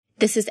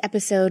This is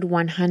episode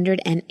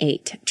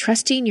 108,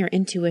 Trusting Your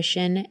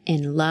Intuition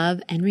in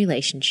Love and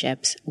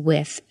Relationships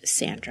with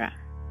Sandra.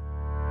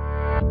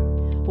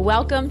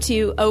 Welcome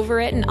to Over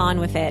It and On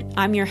With It.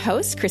 I'm your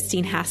host,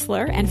 Christine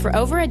Hassler, and for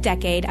over a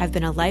decade, I've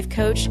been a life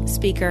coach,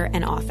 speaker,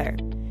 and author.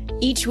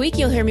 Each week,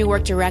 you'll hear me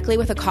work directly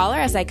with a caller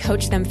as I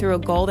coach them through a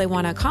goal they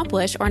want to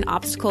accomplish or an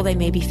obstacle they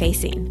may be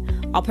facing.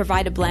 I'll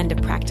provide a blend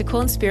of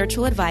practical and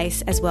spiritual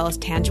advice, as well as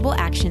tangible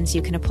actions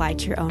you can apply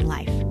to your own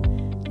life.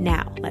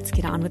 Now, let's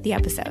get on with the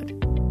episode.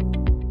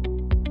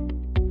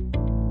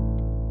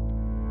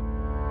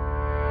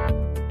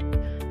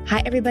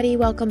 Hi, everybody.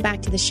 Welcome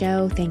back to the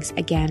show. Thanks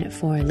again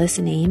for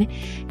listening.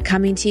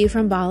 Coming to you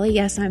from Bali.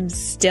 Yes, I'm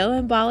still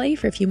in Bali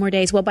for a few more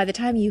days. Well, by the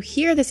time you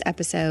hear this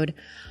episode,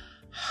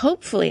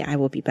 hopefully I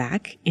will be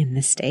back in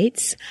the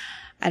States.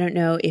 I don't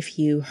know if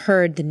you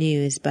heard the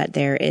news, but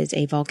there is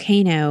a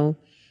volcano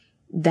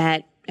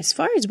that, as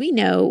far as we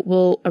know,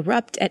 will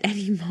erupt at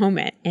any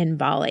moment in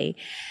Bali.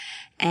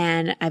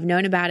 And I've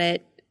known about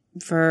it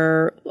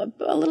for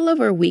a little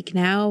over a week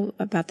now,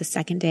 about the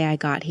second day I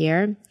got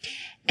here.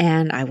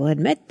 And I will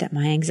admit that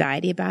my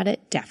anxiety about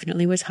it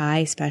definitely was high,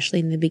 especially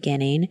in the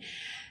beginning.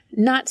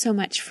 Not so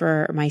much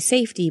for my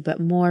safety, but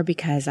more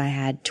because I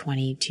had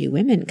 22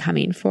 women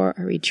coming for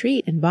a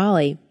retreat in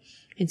Bali.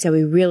 And so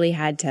we really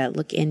had to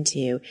look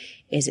into,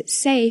 is it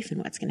safe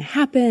and what's going to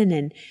happen?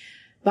 And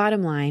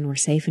bottom line, we're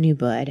safe in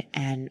Ubud,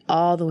 and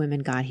all the women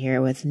got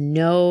here with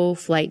no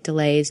flight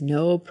delays,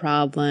 no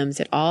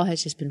problems. It all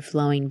has just been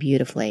flowing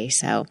beautifully.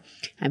 So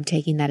I'm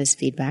taking that as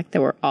feedback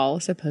that we're all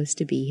supposed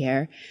to be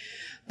here.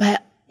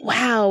 But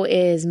wow,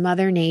 is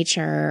Mother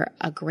Nature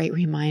a great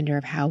reminder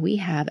of how we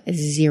have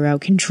zero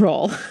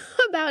control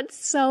about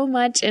so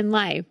much in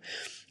life.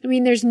 I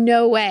mean, there's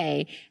no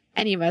way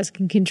any of us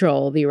can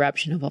control the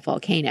eruption of a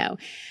volcano.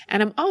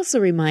 And I'm also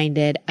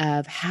reminded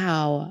of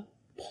how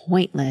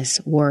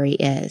pointless worry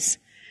is.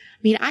 I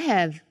mean, I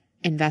have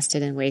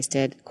invested and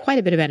wasted quite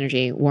a bit of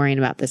energy worrying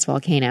about this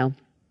volcano.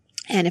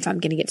 And if I'm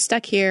going to get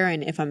stuck here,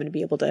 and if I'm going to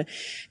be able to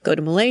go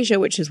to Malaysia,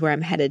 which is where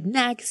I'm headed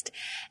next.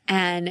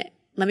 And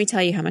let me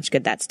tell you how much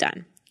good that's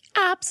done.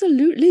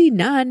 Absolutely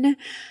none.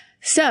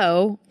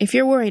 So if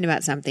you're worrying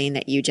about something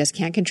that you just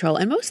can't control,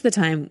 and most of the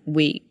time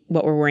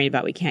what we're worrying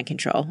about, we can't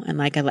control. And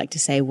like I like to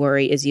say,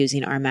 worry is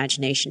using our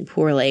imagination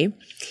poorly.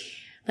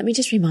 Let me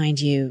just remind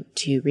you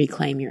to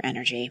reclaim your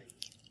energy.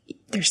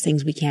 There's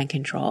things we can't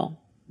control.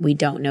 We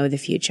don't know the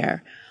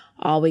future.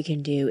 All we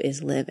can do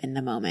is live in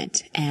the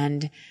moment.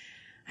 And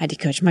I had to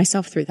coach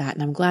myself through that.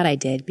 And I'm glad I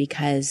did,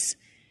 because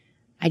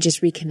I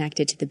just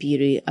reconnected to the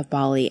beauty of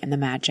Bali and the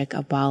magic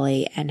of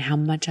Bali and how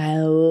much I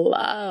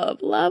love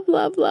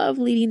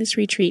leading this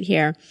retreat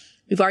here.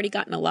 We've already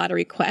gotten a lot of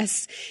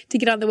requests to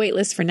get on the wait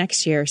list for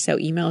next year. So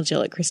email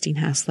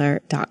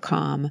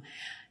Jill@ChristineHassler.com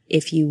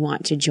if you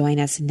want to join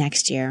us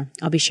next year.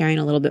 I'll be sharing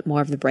a little bit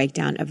more of the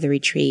breakdown of the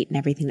retreat and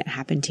everything that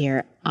happened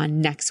here on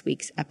next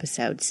week's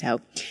episode.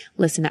 So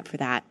listen up for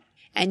that.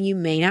 And you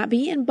may not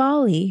be in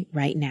Bali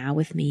right now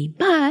with me,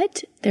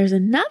 but there's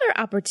another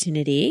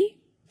opportunity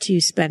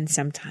to spend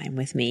some time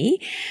with me.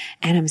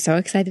 And I'm so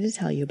excited to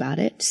tell you about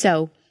it.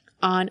 So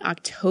on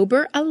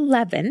October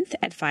 11th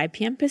at 5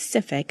 p.m.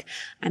 Pacific,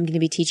 I'm going to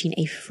be teaching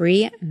a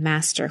free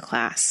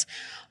masterclass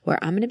where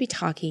I'm going to be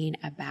talking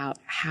about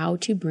how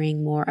to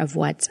bring more of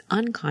what's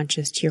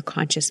unconscious to your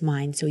conscious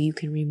mind so you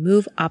can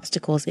remove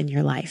obstacles in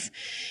your life.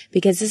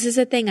 Because this is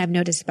a thing I've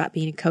noticed about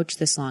being a coach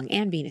this long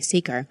and being a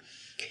seeker.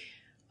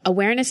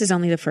 Awareness is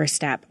only the first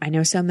step. I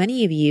know so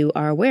many of you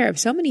are aware of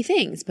so many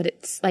things, but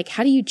it's like,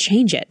 how do you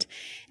change it?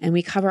 And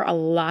we cover a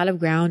lot of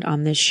ground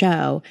on this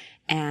show.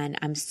 And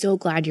I'm so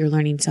glad you're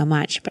learning so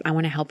much, but I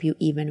want to help you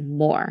even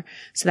more.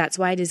 So that's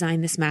why I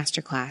designed this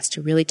masterclass,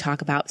 to really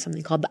talk about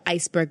something called the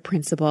iceberg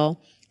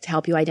principle, to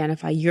help you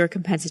identify your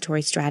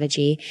compensatory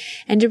strategy,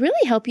 and to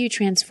really help you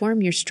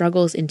transform your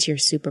struggles into your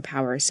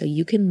superpowers so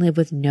you can live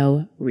with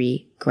no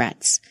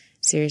regrets.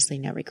 Seriously,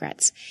 no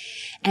regrets.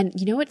 And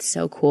you know what's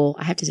so cool?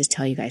 I have to just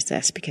tell you guys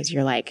this, because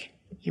you're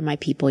my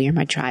people, you're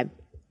my tribe.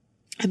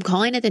 I'm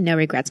calling it the No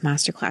Regrets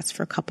Masterclass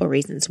for a couple of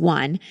reasons.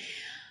 One,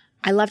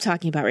 I love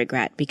talking about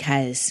regret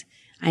because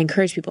I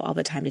encourage people all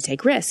the time to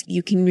take risk.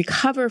 You can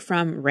recover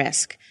from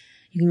risk.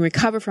 You can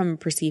recover from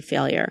perceived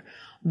failure,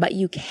 but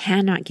you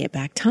cannot get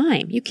back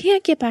time. You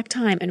can't get back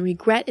time. And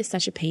regret is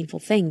such a painful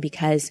thing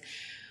because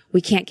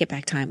we can't get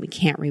back time. We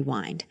can't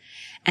rewind.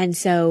 And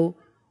so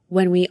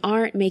when we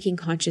aren't making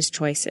conscious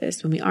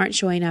choices, when we aren't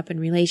showing up in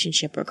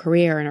relationship or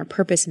career and our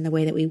purpose in the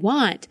way that we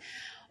want,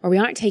 or we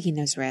aren't taking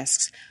those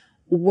risks,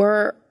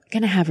 we're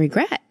going to have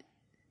regret.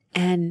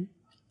 And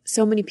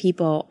so many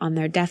people on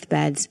their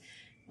deathbeds,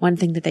 one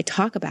thing that they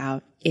talk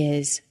about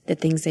is the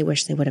things they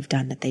wish they would have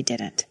done that they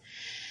didn't.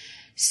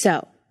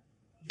 So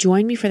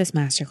join me for this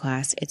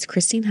masterclass. It's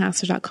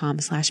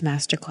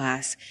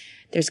christinehassler.com/masterclass.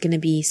 There's going to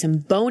be some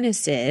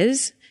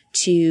bonuses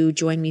to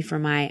join me for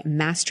my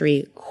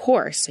mastery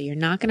course. So you're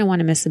not going to want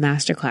to miss the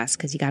masterclass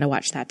because you got to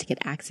watch that to get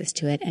access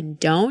to it. And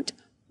don't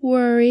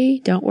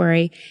worry.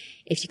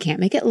 If you can't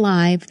make it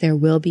live, there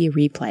will be a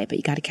replay, but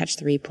you got to catch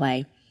the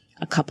replay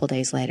a couple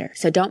days later.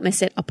 So don't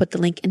miss it. I'll put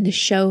the link in the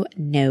show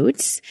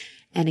notes.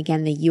 And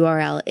again, the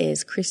URL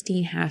is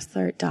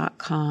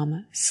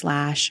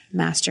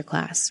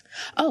christinehassler.com/masterclass.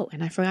 Oh,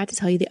 and I forgot to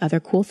tell you the other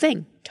cool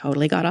thing.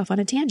 Totally got off on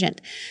a tangent.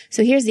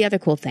 So here's the other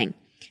cool thing.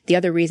 The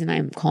other reason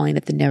I'm calling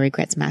it the No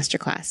Regrets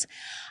Masterclass.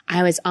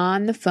 I was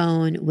on the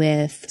phone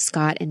with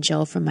Scott and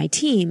Jill from my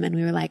team, and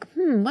we were like,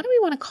 what do we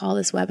want to call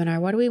this webinar?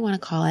 What do we want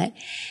to call it?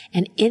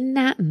 And in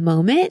that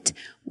moment,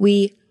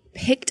 we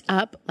picked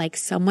up like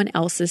someone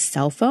else's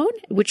cell phone,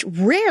 which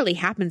rarely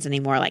happens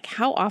anymore. Like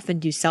how often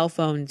do cell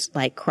phones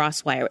like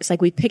crosswire? It's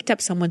like we picked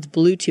up someone's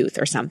Bluetooth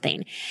or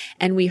something,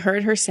 and we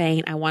heard her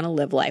saying, I want to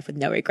live life with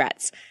no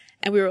regrets.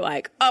 And we were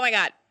like, oh my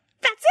God,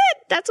 that's it.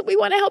 That's what we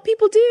want to help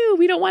people do.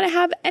 We don't want to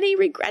have any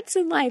regrets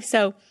in life.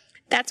 So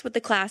that's what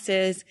the class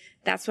is.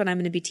 That's what I'm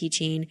going to be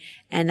teaching.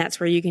 And that's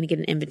where you're going to get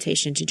an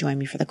invitation to join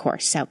me for the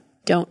course. So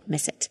don't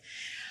miss it.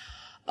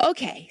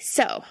 Okay.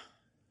 So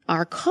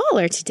our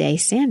caller today,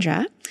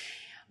 Sandra,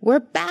 we're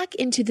back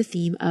into the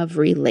theme of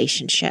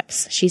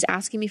relationships. She's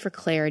asking me for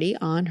clarity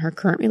on her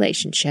current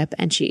relationship,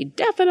 and she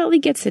definitely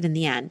gets it in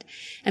the end.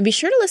 And be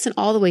sure to listen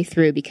all the way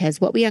through, because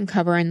what we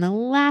uncover in the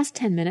last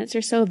 10 minutes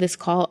or so of this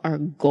call are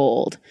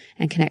gold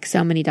and connect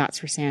so many dots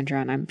for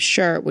Sandra, and I'm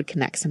sure it would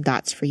connect some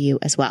dots for you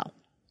as well.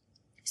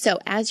 So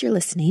as you're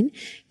listening,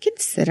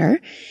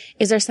 consider,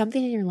 is there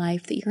something in your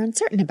life that you're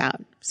uncertain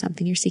about,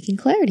 something you're seeking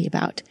clarity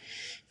about?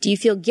 Do you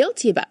feel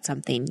guilty about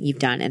something you've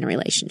done in a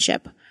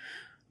relationship?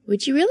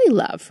 Would you really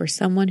love for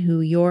someone who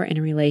you're in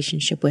a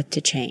relationship with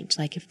to change?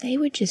 Like if they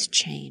would just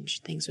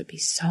change, things would be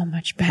so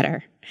much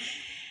better.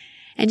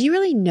 And do you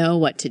really know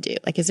what to do?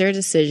 Like, is there a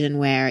decision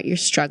where you're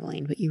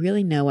struggling, but you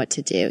really know what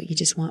to do? You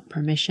just want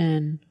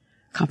permission,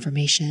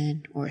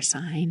 confirmation, or a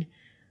sign?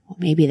 Well,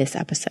 maybe this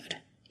episode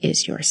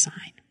is your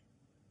sign.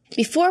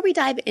 Before we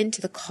dive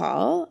into the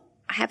call,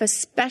 I have a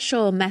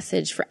special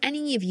message for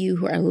any of you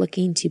who are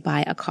looking to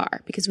buy a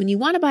car. Because when you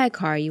want to buy a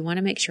car, you want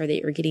to make sure that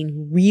you're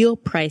getting real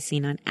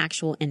pricing on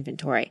actual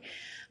inventory.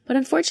 But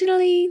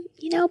unfortunately,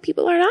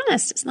 people aren't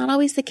honest. It's not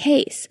always the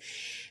case.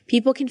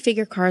 People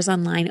configure cars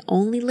online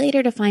only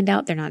later to find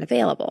out they're not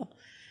available.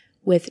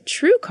 With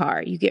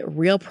TrueCar, you get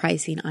real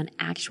pricing on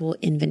actual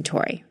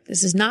inventory.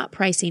 This is not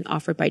pricing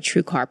offered by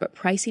TrueCar, but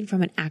pricing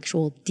from an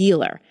actual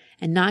dealer.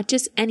 And not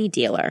just any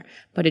dealer,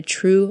 but a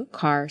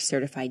TrueCar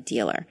certified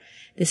dealer.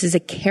 This is a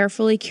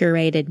carefully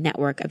curated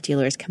network of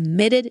dealers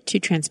committed to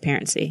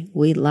transparency.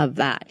 We love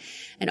that.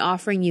 And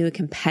offering you a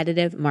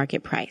competitive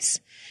market price.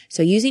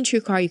 So using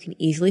TrueCar, you can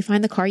easily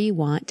find the car you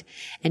want,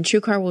 and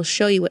TrueCar will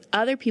show you what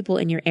other people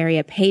in your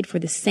area paid for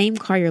the same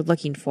car you're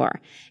looking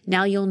for.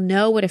 Now you'll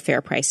know what a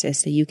fair price is,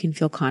 so you can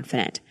feel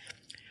confident.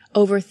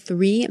 Over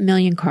 3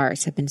 million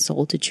cars have been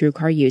sold to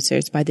TrueCar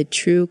users by the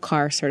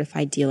TrueCar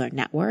Certified Dealer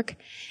Network,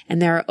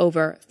 and there are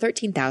over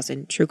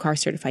 13,000 TrueCar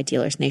Certified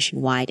dealers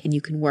nationwide, and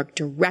you can work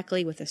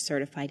directly with a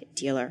certified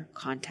dealer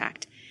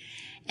contact.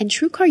 And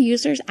TrueCar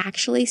users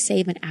actually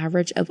save an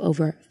average of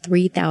over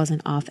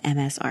 $3,000 off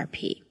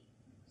MSRP.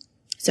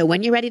 So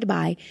when you're ready to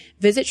buy,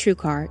 visit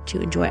TrueCar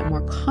to enjoy a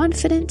more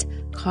confident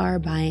car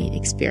buying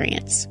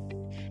experience.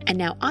 And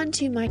now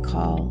onto my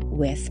call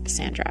with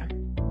Sandra.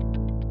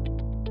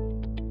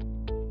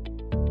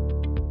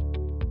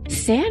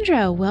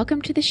 Sandra,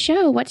 welcome to the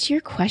show. What's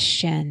your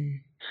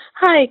question?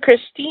 Hi,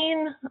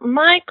 Christine.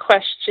 My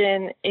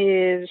question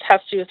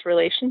has to do with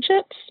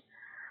relationships.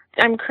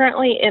 I'm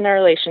currently in a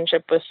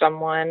relationship with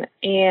someone,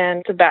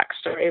 and the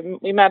backstory.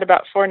 We met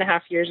about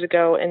 4.5 years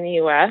ago in the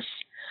U.S.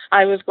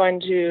 I was going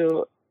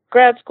to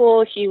grad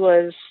school. He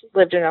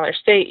lived in another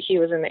state. He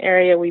was in the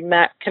area. We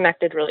met,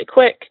 connected really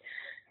quick.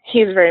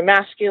 He's very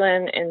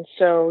masculine, and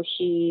so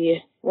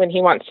when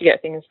he wants to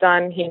get things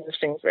done, he moves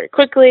things very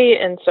quickly,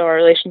 and so our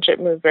relationship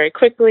moved very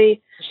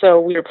quickly. So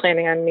we were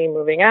planning on me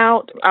moving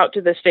out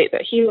to the state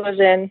that he was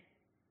in,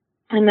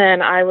 and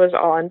then I was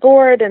all on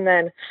board, and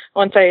then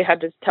once I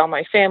had to tell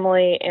my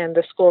family and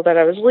the school that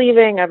I was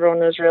leaving,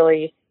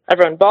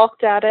 everyone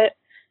balked at it,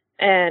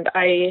 and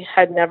I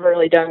had never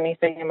really done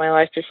anything in my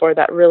life before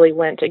that really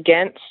went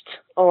against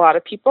a lot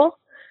of people.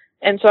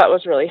 And so that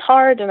was really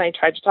hard, and I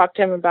tried to talk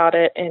to him about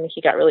it, and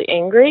he got really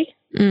angry.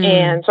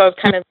 And so I was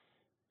kind of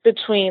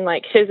between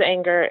like his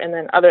anger and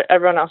then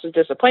everyone else's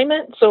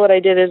disappointment. So what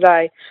I did is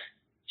I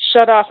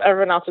shut off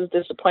everyone else's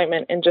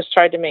disappointment and just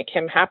tried to make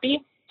him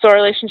happy. So our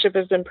relationship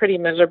has been pretty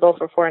miserable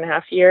for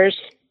 4.5 years.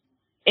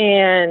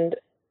 And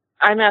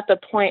I'm at the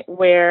point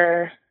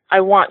where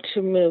I want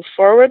to move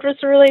forward with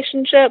the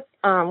relationship.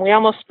 We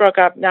almost broke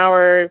up. Now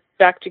we're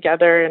back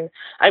together, and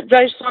I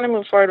just want to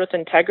move forward with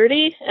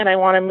integrity, and I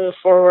want to move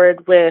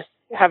forward with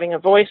having a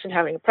voice and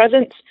having a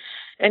presence.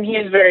 And he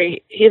has a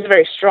very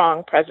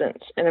strong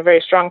presence and a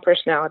very strong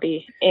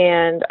personality,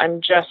 and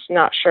I'm just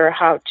not sure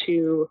how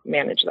to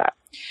manage that.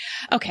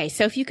 Okay,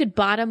 so if you could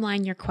bottom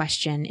line your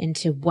question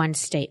into one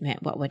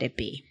statement, what would it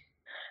be?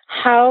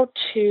 How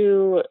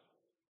to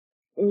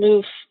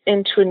move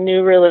into a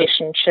new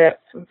relationship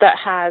that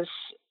has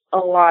a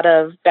lot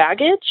of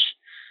baggage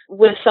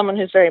with someone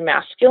who's very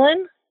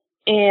masculine.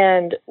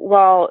 And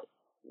while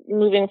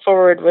moving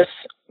forward with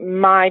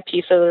my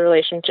piece of the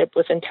relationship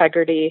with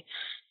integrity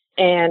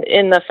and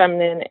in the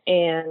feminine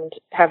and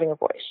having a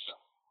voice.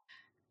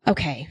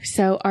 Okay.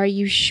 So are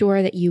you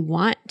sure that you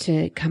want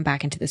to come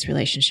back into this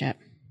relationship?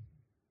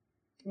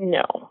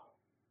 No.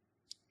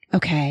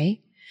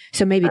 Okay.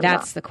 So maybe I'm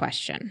that's not. the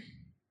question.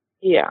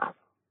 Yeah.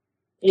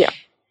 Yeah.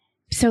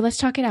 So let's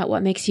talk it out.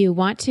 What makes you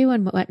want to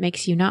and what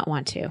makes you not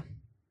want to?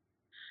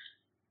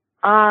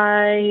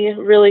 I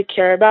really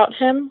care about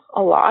him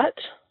a lot.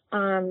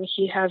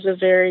 He has a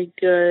very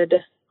good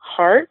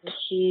heart.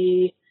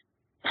 He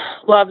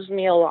loves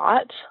me a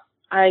lot.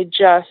 I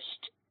just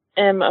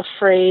am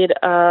afraid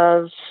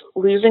of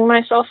losing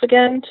myself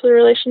again to the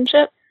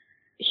relationship.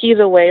 He's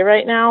away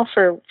right now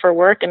for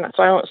work, and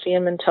so I won't see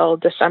him until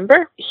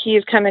December.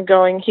 He's kind of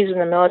he's in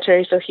the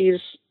military, so he's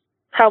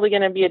probably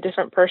going to be a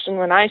different person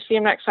when I see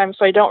him next time,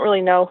 so I don't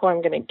really know who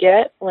I'm going to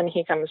get when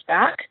he comes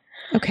back.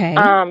 Okay.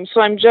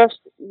 So I'm just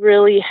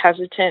really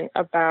hesitant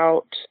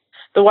about.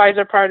 The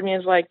wiser part of me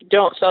is like,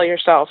 don't sell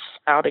yourself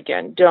out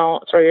again.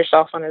 Don't throw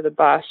yourself under the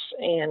bus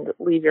and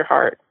leave your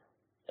heart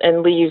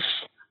and leave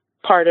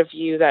part of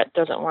you that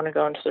doesn't want to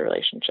go into the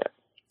relationship.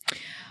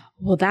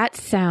 Well, that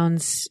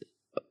sounds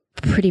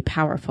pretty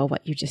powerful,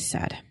 what you just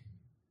said.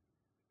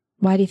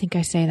 Why do you think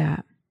I say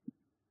that?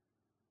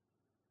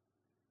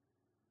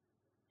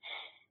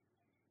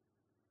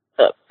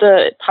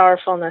 The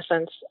powerful in the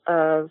sense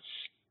of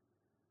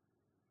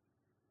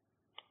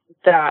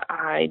that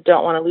I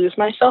don't want to lose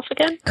myself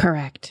again.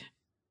 Correct.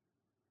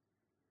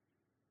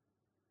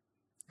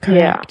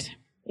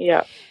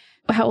 Yeah.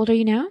 How old are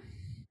you now?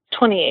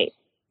 28.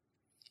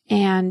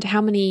 And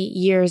how many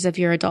years of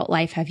your adult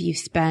life have you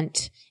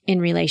spent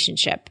in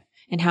relationship?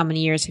 And how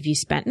many years have you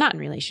spent not in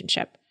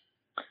relationship?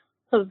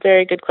 That's a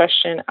very good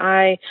question.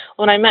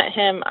 When I met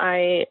him,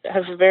 I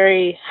had a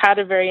very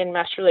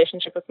enmeshed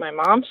relationship with my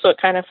mom. So it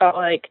kind of felt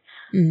like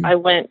I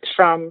went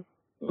from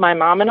my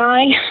mom and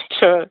I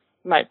to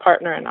my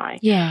partner and I.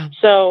 Yeah.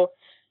 So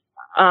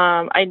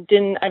I've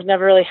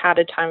never really had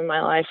a time in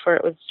my life where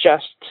it was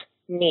just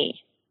me.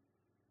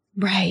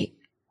 Right.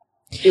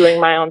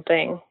 Doing my own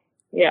thing.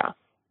 Yeah.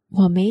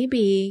 Well,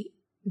 maybe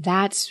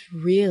that's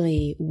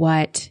really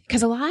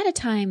because a lot of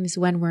times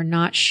when we're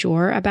not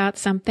sure about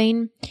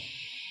something,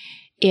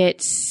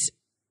 it's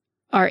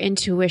our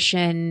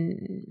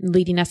intuition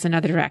leading us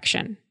another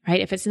direction,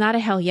 right? If it's not a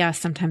hell yes,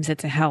 sometimes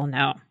it's a hell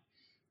no,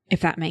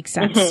 if that makes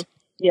sense. Mm-hmm.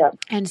 Yeah.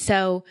 And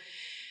so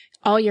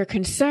all your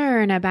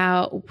concern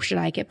about should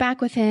I get back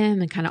with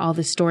him and kind of all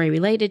the story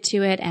related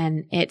to it.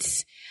 And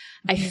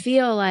I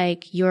feel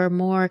like you're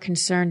more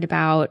concerned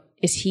about,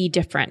 is he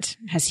different?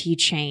 Has he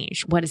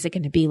changed? What is it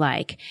going to be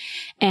like?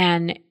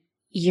 And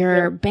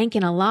you're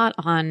banking a lot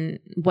on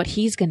what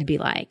he's going to be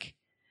like.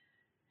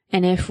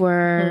 And if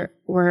we're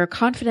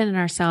confident in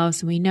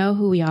ourselves and we know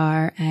who we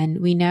are and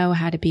we know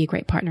how to be a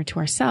great partner to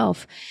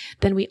ourselves,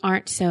 then we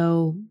aren't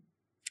so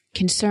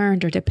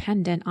concerned or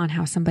dependent on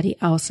how somebody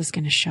else is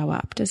going to show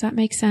up. Does that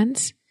make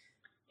sense?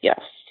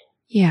 Yes.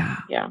 Yeah.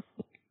 Yeah.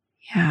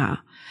 Yeah.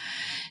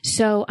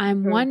 So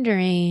I'm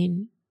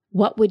wondering,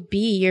 what would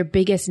be your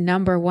biggest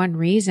number one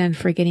reason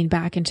for getting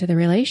back into the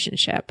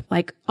relationship?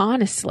 Like,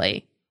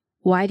 honestly,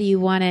 why do you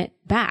want it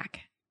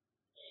back?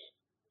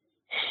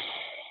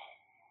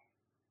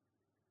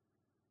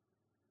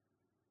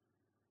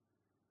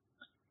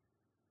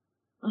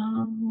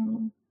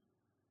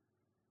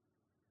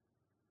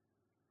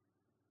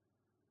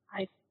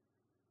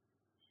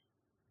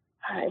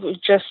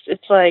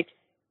 It's like,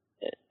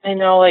 I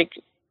know like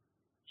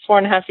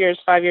 4.5 years,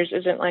 5 years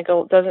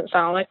doesn't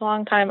sound like a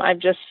long time. I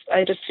just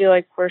feel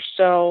like we're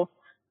so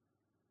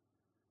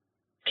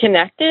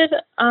connected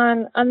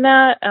on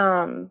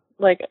that.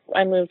 Like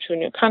I moved to a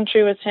new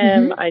country with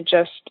him.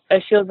 Mm-hmm.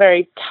 I feel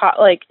very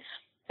like,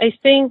 I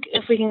think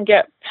if we can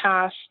get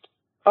past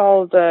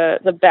all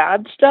the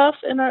bad stuff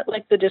in our,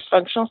 like the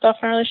dysfunctional stuff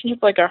in our relationship,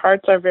 like our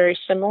hearts are very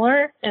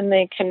similar and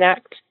they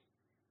connect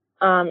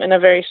in a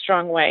very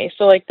strong way.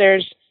 So like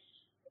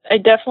I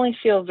definitely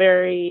feel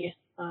very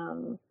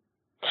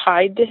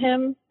tied to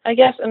him, I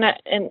guess. And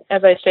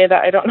as I say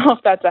that, I don't know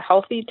if that's a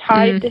healthy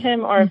tied to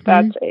him or if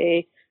that's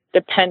a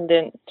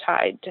dependent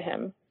tied to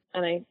him.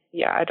 And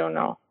I don't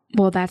know.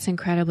 Well, that's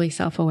incredibly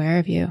self-aware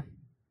of you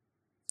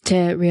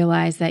to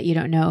realize that you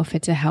don't know if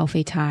it's a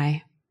healthy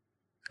tie,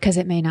 because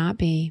it may not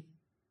be.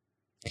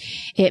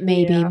 It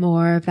may be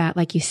more of that,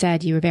 like you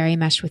said, you were very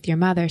meshed with your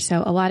mother.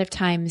 So a lot of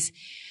times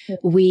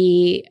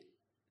we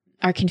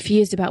are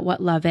confused about what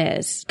love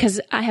is,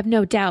 because I have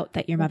no doubt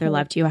that your mother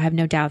loved you. I have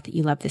no doubt that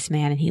you love this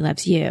man and he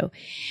loves you.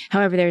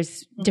 However,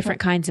 there's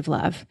different kinds of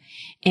love,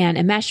 and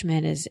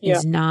enmeshment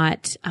is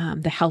not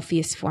the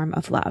healthiest form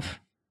of love.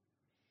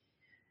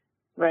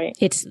 Right.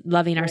 It's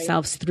loving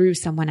ourselves through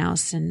someone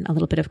else and a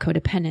little bit of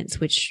codependence,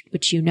 which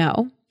you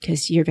know,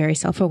 because you're very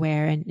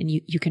self-aware and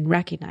you can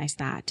recognize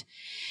that.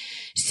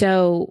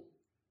 So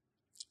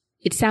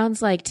it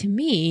sounds like to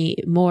me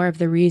more of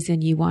the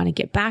reason you want to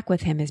get back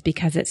with him is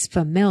because it's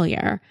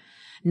familiar,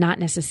 not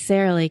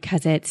necessarily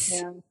because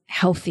it's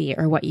healthy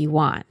or what you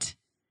want.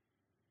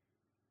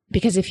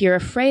 Because if you're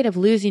afraid of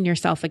losing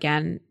yourself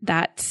again,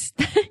 that's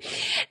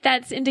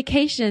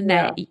indication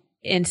that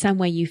in some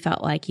way you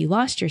felt like you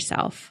lost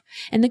yourself.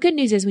 And the good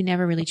news is we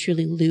never really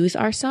truly lose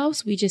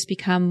ourselves. We just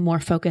become more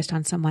focused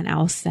on someone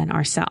else than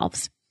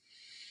ourselves.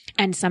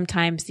 And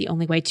sometimes the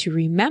only way to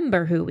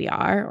remember who we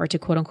are, or to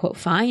quote unquote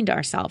find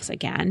ourselves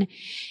again,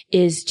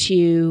 is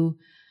to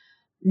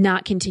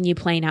not continue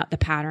playing out the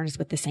patterns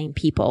with the same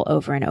people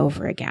over and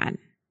over again.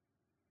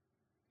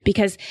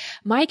 Because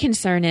my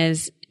concern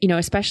is,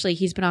 especially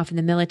he's been off in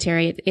the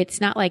military. It's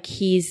not like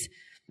he's,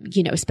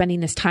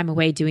 spending this time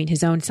away doing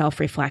his own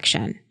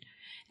self-reflection.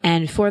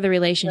 And for the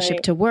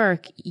relationship to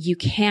work, you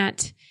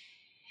can't,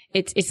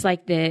 it's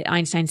like the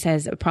Einstein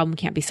says, a problem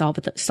can't be solved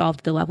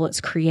at the level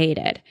it's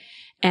created.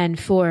 And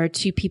for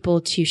two people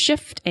to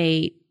shift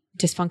a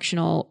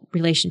dysfunctional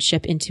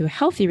relationship into a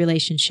healthy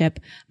relationship,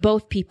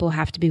 both people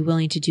have to be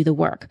willing to do the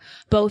work,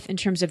 both in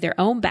terms of their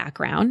own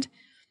background,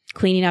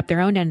 cleaning up their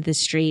own end of the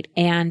street,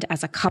 and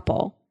as a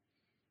couple.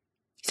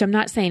 So I'm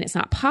not saying it's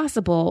not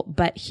possible,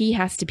 but he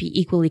has to be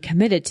equally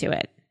committed to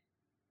it.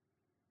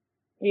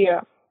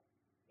 Yeah.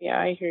 Yeah,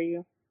 I hear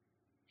you.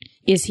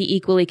 Is he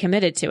equally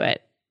committed to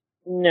it?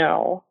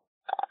 No,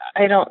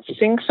 I don't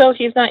think so.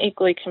 He's not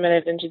equally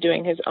committed into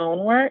doing his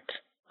own work,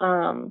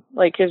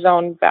 like his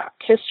own back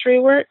history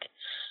work.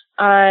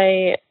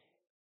 And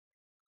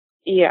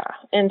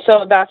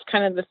so that's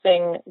kind of the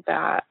thing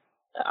that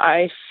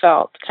I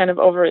felt kind of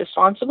over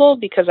responsible,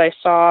 because I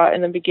saw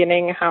in the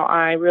beginning how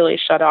I really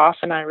shut off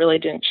and I really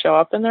didn't show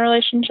up in the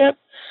relationship,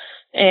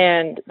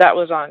 and that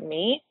was on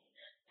me.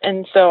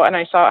 And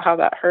I saw how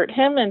that hurt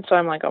him. And so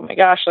I'm like, oh my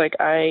gosh, like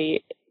I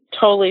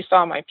totally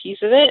saw my piece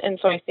of it. And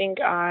so I think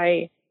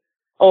I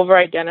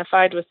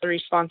over-identified with the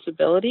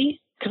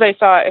responsibility, because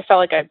I felt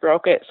like I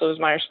broke it. So it was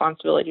my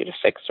responsibility to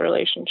fix the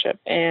relationship.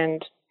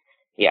 And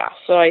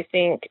so I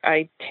think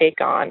I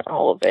take on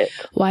all of it.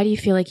 Why do you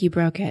feel like you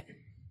broke it?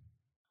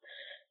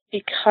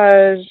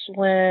 Because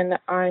when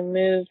I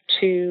moved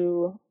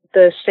to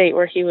the state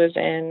where he was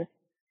in,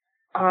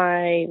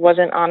 I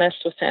wasn't honest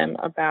with him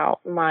about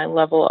my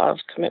level of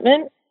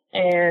commitment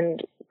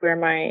and where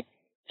my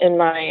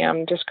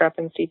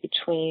discrepancy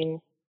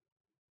between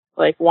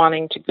like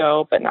wanting to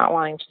go but not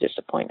wanting to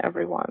disappoint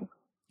everyone.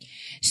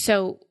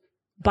 So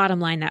bottom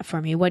line that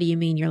for me. What do you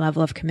mean your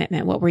level of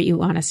commitment? What were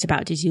you honest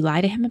about? Did you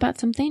lie to him about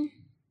something?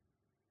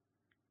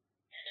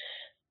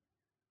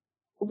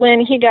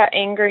 When he got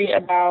angry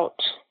about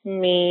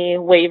me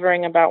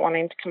wavering about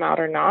wanting to come out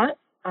or not,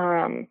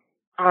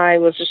 I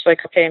was just like,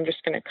 okay, I'm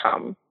just going to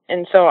come.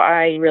 And so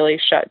I really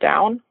shut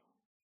down,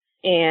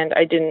 and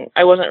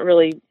I wasn't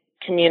really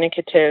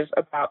communicative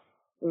about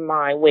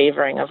my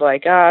wavering of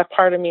like,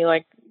 part of me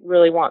like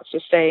really wants to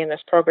stay in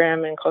this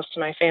program and close to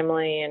my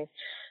family and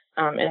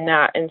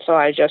that. And so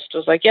I just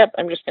was like, yep,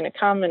 I'm just going to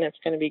come, and it's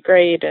going to be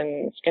great.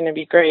 And it's going to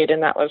be great.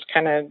 And that was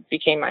kind of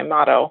became my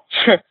motto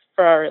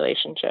for our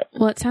relationship.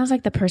 Well, it sounds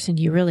like the person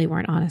you really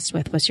weren't honest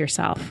with was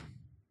yourself.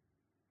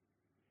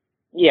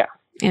 Yeah.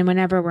 And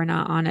whenever we're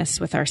not honest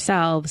with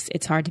ourselves,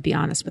 it's hard to be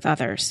honest with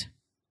others.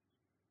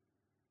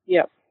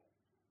 Yep.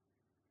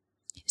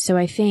 So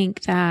I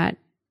think that,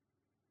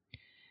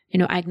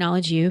 I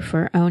acknowledge you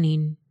for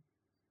owning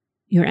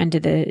your side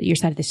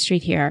of the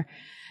street here.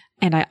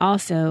 And I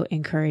also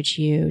encourage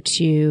you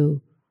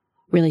to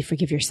really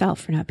forgive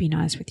yourself for not being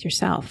honest with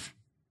yourself.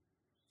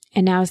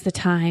 And now is the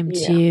time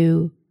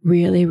to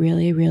really,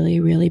 really,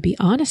 really, really be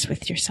honest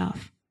with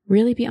yourself.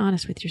 Really be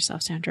honest with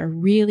yourself, Sandra.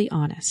 Really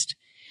honest.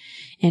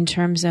 In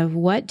terms of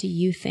what do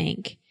you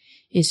think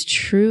is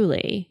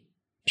truly,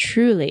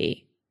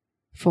 truly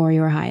for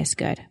your highest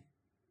good?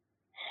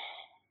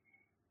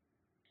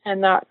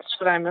 And that's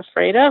what I'm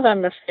afraid of.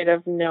 I'm afraid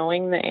of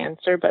knowing the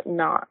answer, but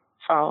not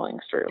following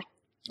through.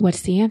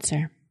 What's the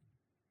answer?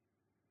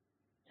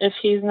 If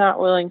he's not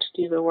willing to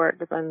do the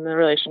work, then the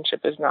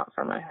relationship is not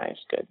for my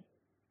highest good.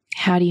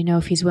 How do you know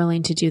if he's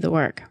willing to do the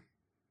work?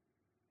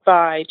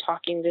 By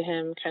talking to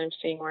him, kind of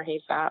seeing where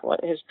he's at,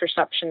 what his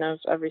perception of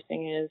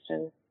everything is,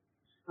 and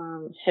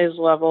his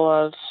level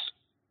of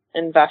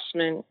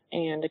investment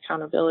and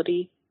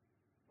accountability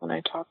when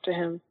I talk to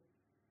him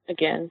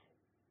again.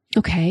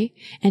 Okay.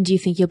 And do you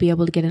think you'll be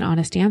able to get an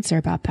honest answer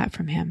about that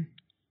from him?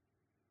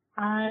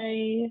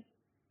 I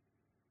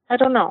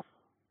don't know.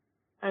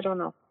 I don't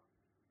know.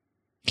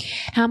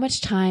 How much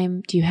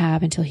time do you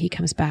have until he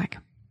comes back?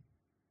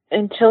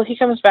 Until he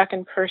comes back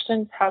in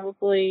person,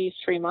 probably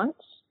 3 months.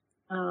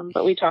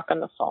 But we talk on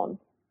the phone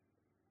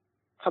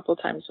a couple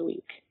of times a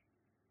week.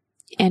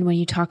 And when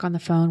you talk on the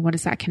phone, what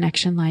is that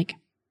connection like?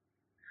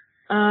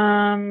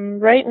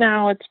 Right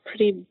now it's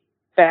pretty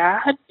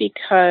bad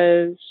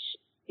because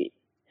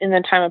in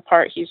the time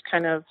apart, he's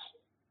kind of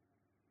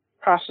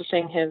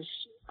processing his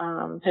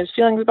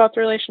feelings about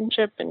the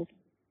relationship and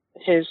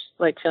his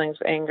like feelings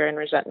of anger and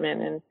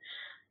resentment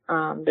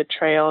and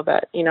betrayal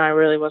that, I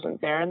really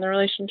wasn't there in the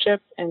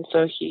relationship. And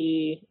so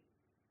he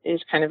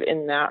is kind of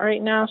in that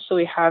right now. So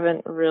we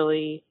haven't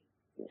really,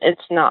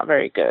 it's not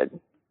very good.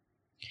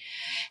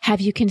 Have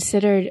you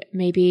considered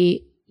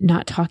maybe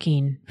not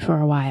talking for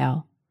a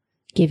while,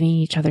 giving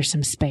each other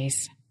some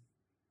space?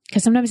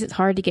 Because sometimes it's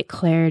hard to get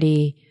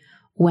clarity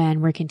when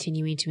we're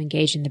continuing to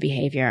engage in the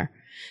behavior.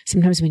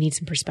 Sometimes we need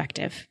some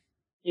perspective.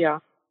 Yeah.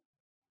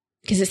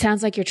 Because it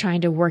sounds like you're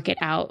trying to work it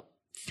out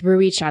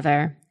through each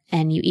other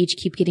and you each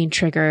keep getting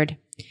triggered.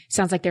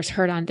 Sounds like there's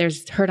hurt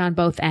on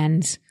both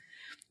ends.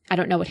 I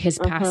don't know what his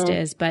past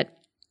is, but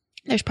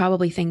there's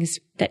probably things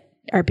that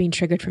are being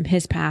triggered from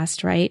his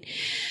past, right?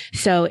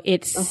 So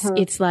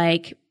it's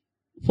like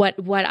what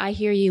I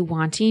hear you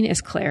wanting is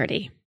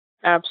clarity.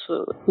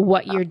 Absolutely.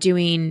 What you're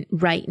doing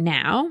right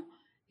now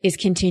is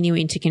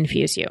continuing to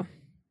confuse you.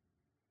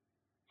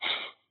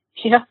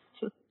 Yeah,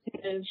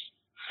 it is.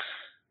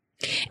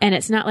 And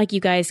it's not like you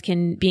guys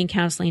can be in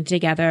counseling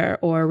together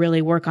or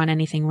really work on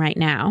anything right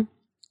now.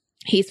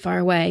 He's far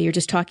away. You're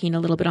just talking a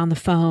little bit on the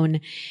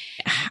phone.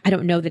 I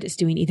don't know that it's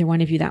doing either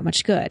one of you that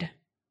much good.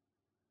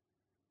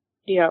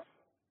 Yep.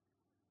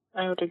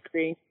 I would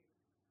agree.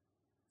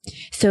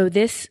 So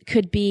this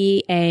could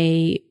be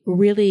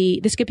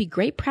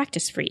great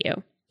practice for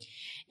you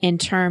in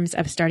terms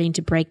of starting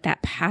to break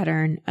that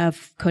pattern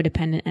of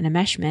codependent and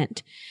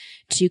enmeshment,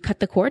 to cut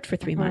the cord for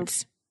 3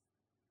 months.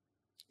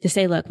 To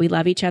say, look, we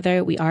love each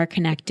other. We are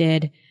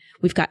connected.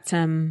 We've got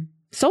some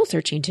soul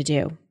searching to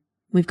do.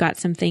 We've got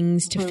some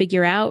things to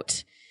figure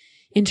out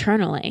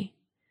internally.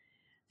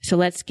 So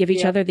let's give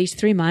each other these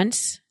 3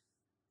 months.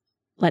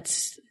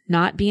 Let's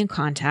not be in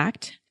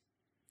contact.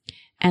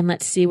 And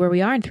let's see where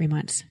we are in 3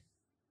 months.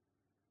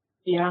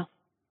 Yeah.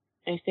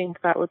 I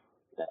think that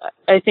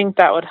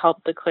would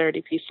help the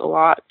clarity piece a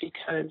lot,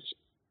 because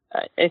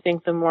I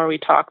think the more we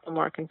talk, the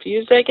more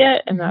confused I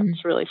get. And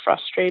that's really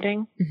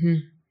frustrating.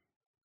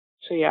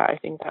 So yeah, I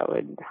think that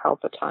would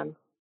help a ton.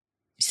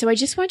 So I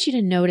just want you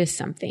to notice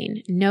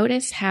something.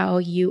 Notice how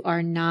you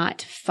are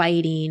not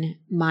fighting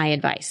my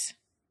advice.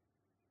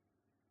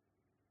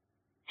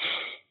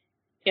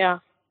 Yeah.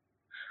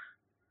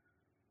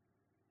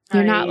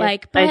 You're not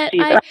like, but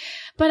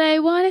I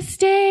want to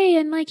stay,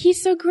 and like,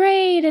 he's so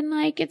great, and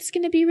like, it's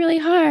going to be really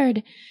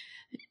hard.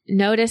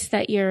 Notice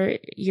that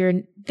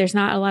there's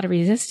not a lot of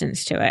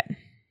resistance to it.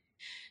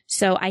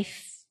 So I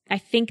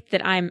think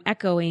that I'm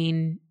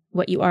echoing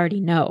what you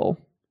already know.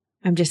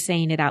 I'm just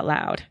saying it out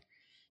loud.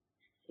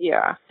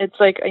 Yeah. It's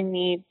like I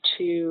need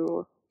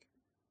to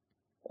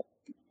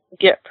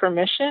get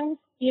permission,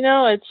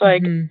 It's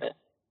like,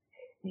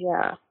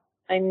 yeah.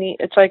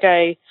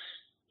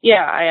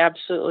 I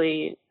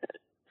absolutely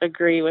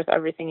agree with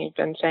everything you've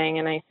been saying.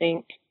 And I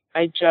think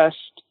I just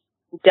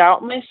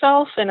doubt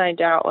myself, and I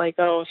doubt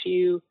if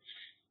you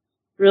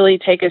really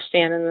take a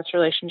stand in this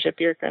relationship,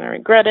 you're going to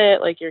regret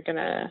it. Like you're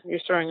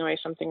throwing away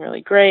something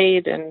really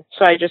great. And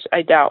so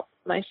I doubt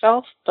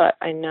myself, but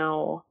I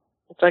know,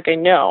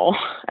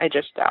 I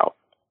just doubt.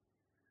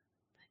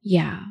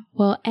 Yeah.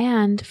 Well,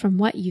 and from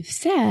what you've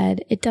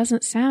said, it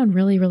doesn't sound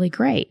really, really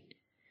great.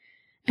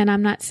 And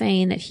I'm not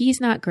saying that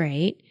he's not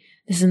great.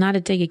 This is not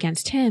a dig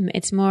against him.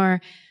 It's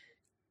more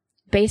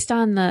based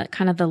on the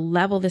kind of the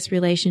level this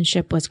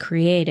relationship was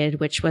created,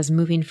 which was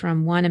moving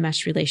from one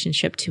enmeshed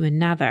relationship to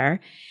another,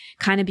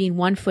 kind of being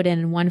 1 foot in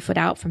and 1 foot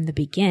out from the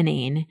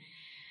beginning.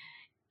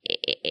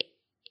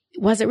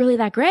 Was it really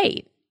that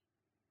great?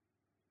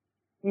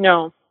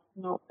 No,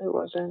 it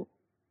wasn't.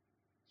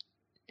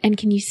 And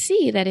can you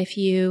see that if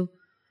you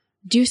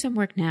do some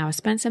work now,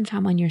 spend some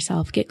time on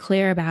yourself, get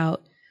clear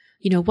about,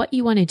 what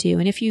you want to do,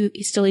 and if you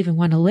still even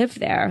want to live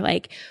there,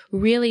 like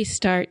really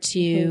start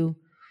to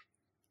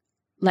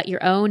let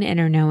your own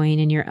inner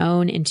knowing and your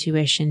own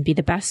intuition be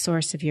the best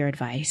source of your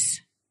advice.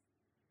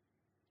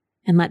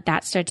 And let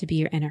that start to be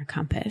your inner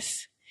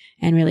compass,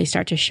 and really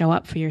start to show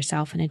up for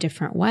yourself in a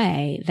different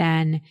way,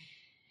 then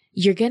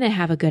you're going to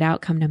have a good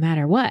outcome no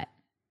matter what.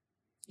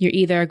 You're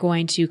either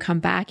going to come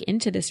back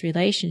into this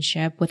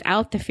relationship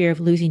without the fear of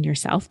losing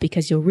yourself,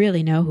 because you'll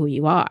really know who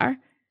you are,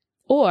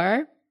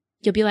 or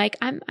you'll be like,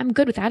 I'm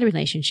good without a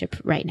relationship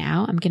right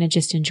now. I'm going to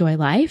just enjoy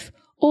life.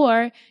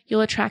 Or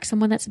you'll attract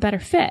someone that's a better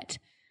fit.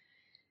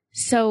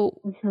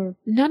 So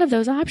none of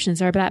those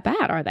options are that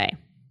bad, are they?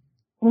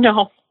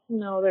 No,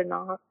 they're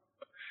not.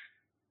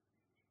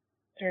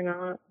 They're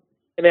not.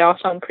 They all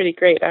sound pretty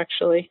great,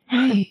 actually.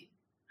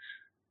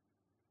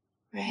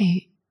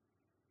 Right.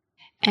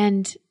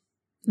 And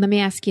let me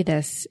ask you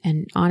this,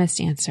 an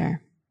honest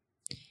answer.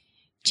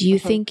 Do you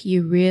think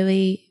you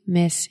really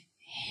miss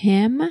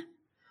him?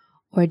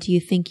 Or do you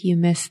think you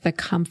miss the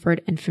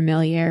comfort and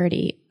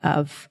familiarity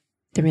of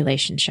the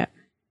relationship?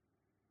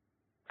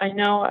 I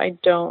know I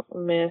don't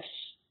miss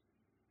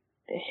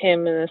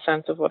him in the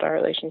sense of what our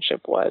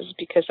relationship was,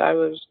 because I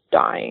was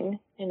dying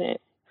in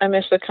it. I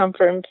miss the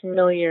comfort and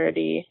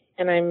familiarity.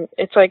 And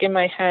it's like in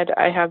my head,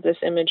 I have this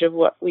image of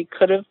what we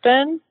could have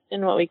been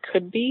and what we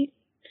could be.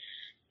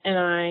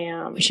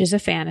 And which is a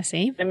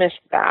fantasy. I miss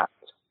that.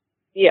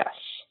 Yes,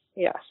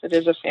 it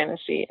is a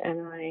fantasy.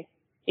 And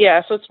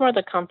so it's more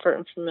the comfort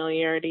and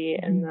familiarity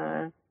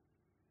and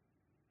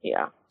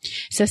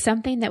So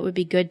something that would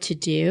be good to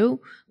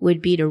do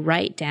would be to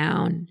write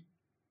down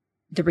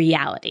the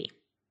reality,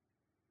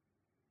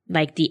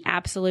 like the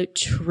absolute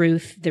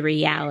truth, the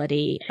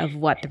reality of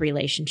what the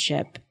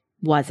relationship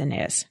was and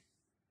is.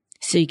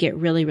 So you get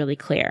really, really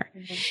clear.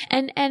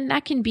 And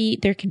that can be,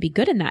 there can be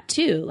good in that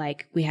too.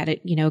 Like we had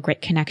a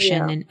great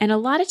connection. Yeah. And a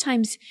lot of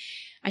times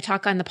I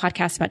talk on the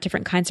podcast about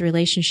different kinds of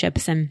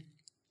relationships, and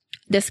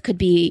this could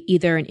be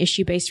either an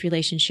issue-based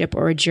relationship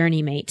or a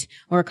journey mate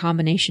or a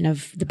combination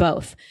of the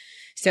both.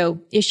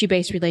 So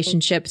issue-based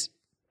relationships,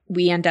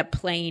 we end up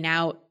playing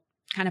out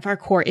kind of our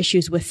core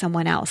issues with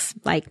someone else,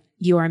 like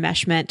your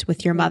enmeshment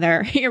with your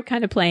mother, you're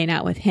kind of playing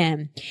out with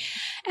him.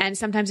 And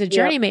sometimes a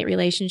journey mate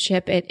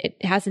relationship, it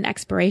has an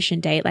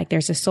expiration date, like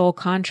there's a soul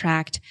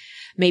contract.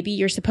 Maybe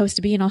you're supposed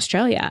to be in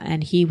Australia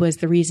and he was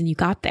the reason you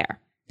got there.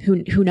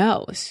 Who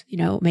knows?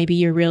 Maybe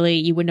you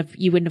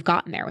wouldn't have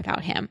gotten there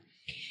without him.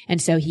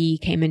 And so he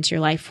came into your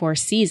life for a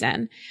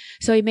season.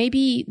 So it may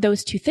be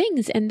those two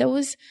things, and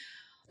those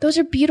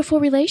are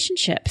beautiful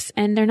relationships,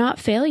 and they're not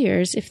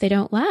failures if they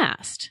don't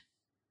last.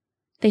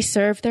 They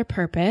serve their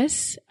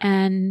purpose,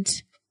 and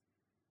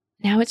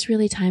now it's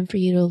really time for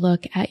you to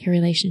look at your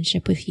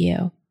relationship with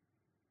you.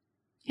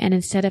 And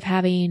instead of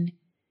having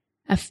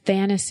a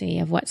fantasy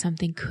of what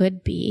something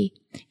could be,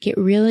 get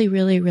really,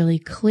 really, really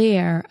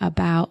clear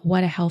about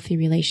what a healthy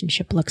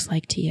relationship looks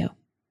like to you.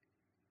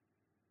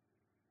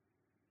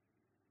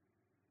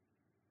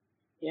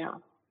 Yeah.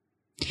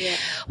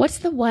 What's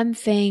the one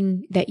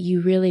thing that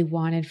you really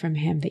wanted from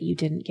him that you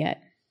didn't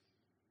get?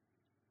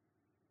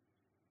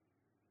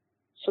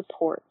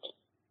 Support.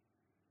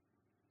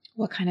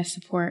 What kind of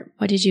support?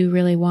 What did you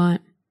really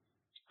want?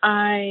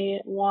 I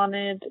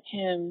wanted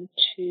him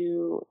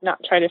to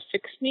not try to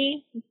fix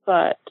me,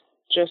 but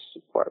just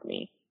support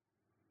me.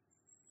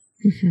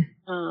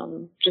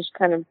 Mm-hmm. Just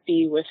kind of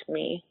be with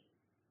me.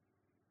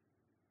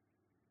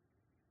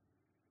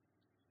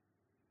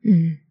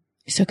 Mm.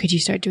 So could you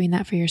start doing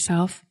that for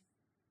yourself?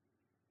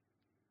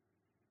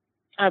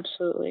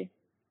 Absolutely.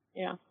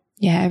 Yeah.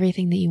 Yeah,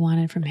 everything that you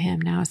wanted from him,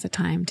 now is the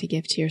time to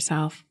give to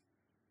yourself.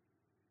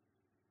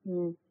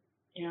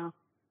 Yeah.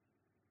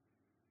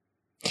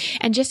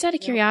 And just out of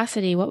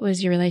curiosity, what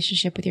was your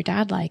relationship with your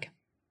dad like?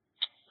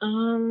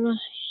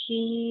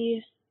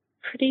 He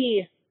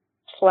pretty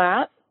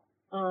flat.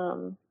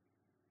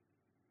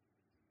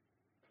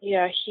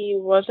 He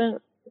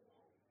wasn't,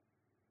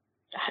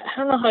 I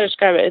don't know how to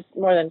describe it. It's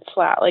more than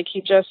flat. Like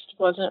he just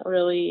wasn't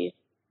really,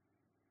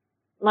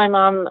 my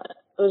mom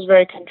was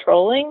very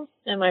controlling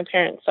and my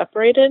parents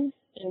separated.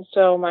 And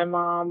so my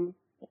mom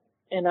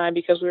and I,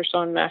 because we were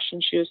so enmeshed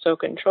and she was so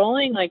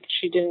controlling, like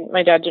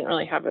my dad didn't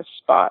really have a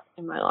spot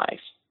in my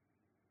life.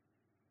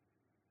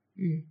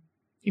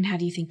 And how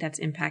do you think that's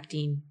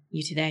impacting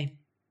you today?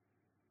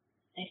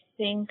 I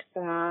think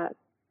that,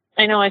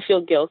 I know I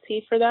feel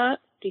guilty for that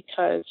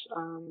because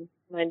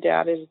my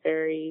dad is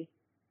very,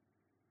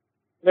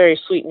 very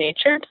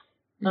sweet-natured.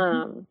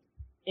 And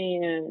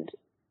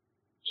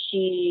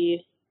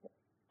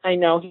I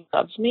know he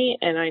loves me,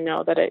 and I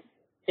know that it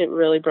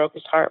really broke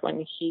his heart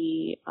when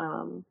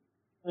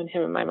when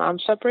him and my mom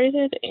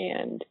separated,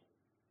 and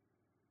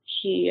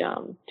he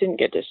didn't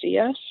get to see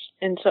us.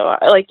 And so,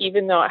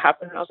 even though it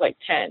happened when I was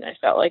 10, I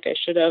felt like I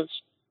should have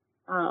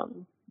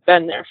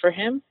been there for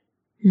him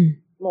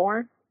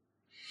more.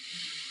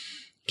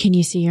 Can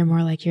you see you're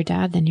more like your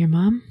dad than your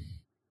mom?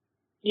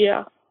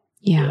 Yeah.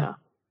 Yeah.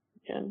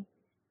 And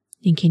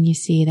can you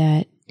see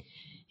that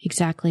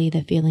exactly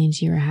the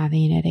feelings you were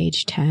having at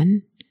age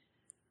 10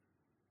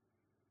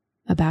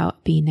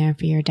 about being there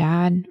for your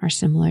dad are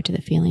similar to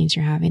the feelings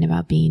you're having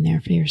about being there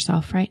for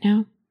yourself right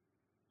now?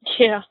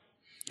 Yeah.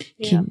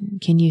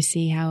 Can you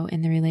see how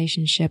in the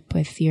relationship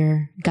with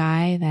your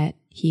guy that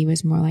he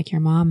was more like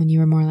your mom and you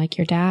were more like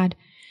your dad,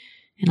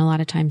 and a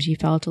lot of times you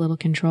felt a little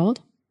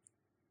controlled?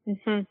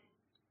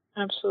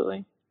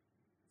 Absolutely.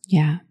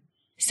 Yeah.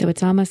 So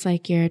it's almost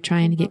like you're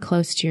trying to get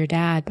close to your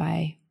dad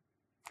by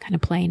kind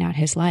of playing out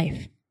his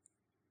life.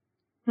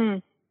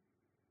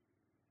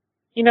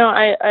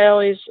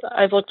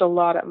 I've looked a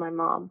lot at my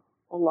mom,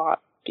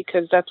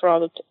 because that's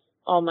where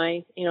all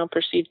my,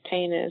 perceived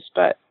pain is.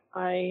 But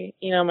my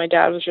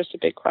dad was just a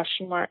big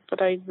question mark,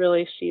 but I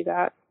really see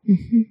that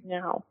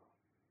now.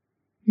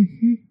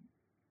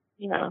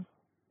 Yeah.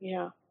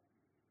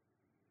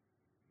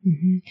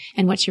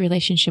 And what's your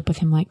relationship with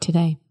him like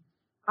today?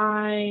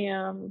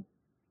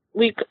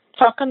 We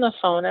talk on the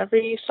phone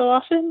every so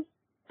often.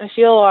 I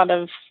feel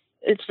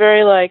it's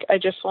very I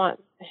just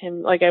want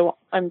him,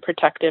 I'm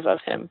protective of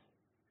him.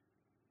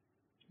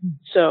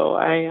 So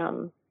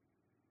I'm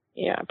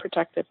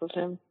protective of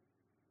him.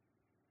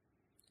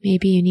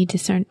 Maybe you need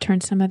to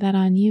turn some of that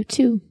on you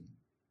too.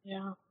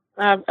 Yeah.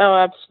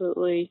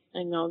 Absolutely.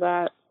 I know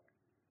that.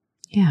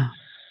 Yeah.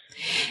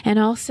 And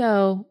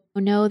also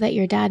know that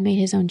your dad made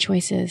his own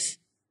choices.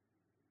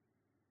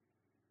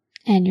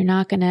 And you're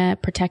not going to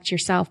protect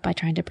yourself by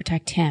trying to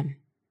protect him.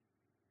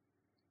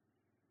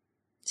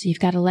 So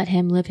you've got to let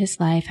him live his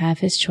life, have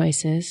his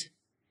choices.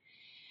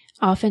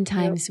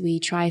 Oftentimes we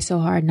try so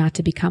hard not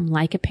to become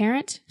like a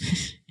parent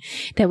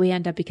that we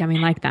end up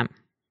becoming like them.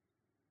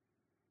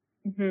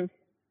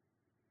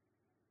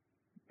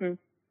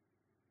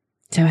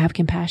 So have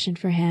compassion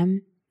for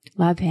him,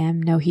 love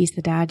him, know he's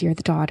the dad, you're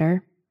the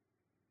daughter.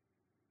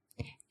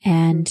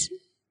 And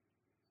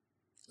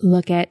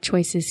look at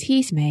choices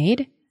he's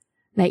made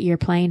that you're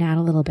playing out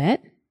a little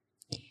bit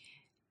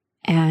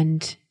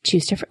and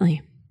choose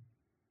differently.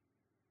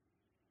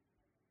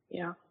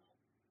 Yeah.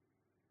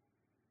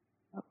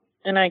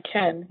 And I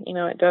can,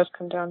 it does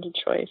come down to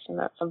choice, and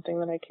that's something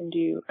that I can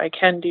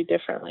do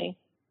differently.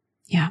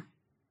 Yeah.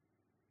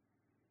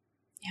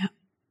 Yeah.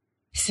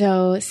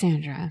 So,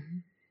 Sandra,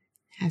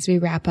 as we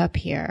wrap up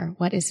here,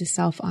 what is the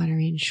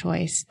self-honoring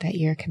choice that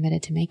you're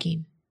committed to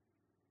making?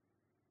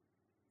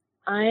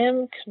 I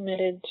am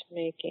committed to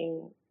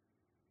making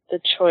the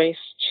choice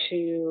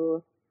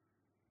to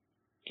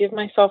give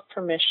myself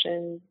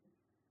permission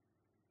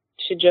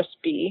to just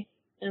be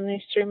in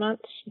these 3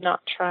 months, not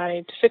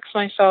try to fix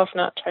myself,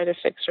 not try to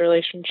fix a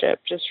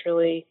relationship, just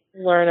really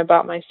learn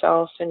about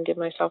myself and give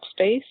myself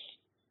space,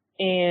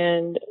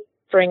 and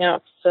bring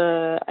up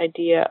the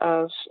idea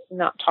of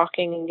not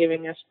talking and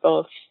giving us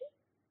both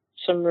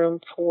some room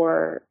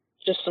for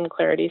just some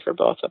clarity for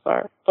both of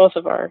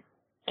our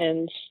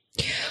ends.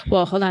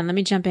 Well, hold on. Let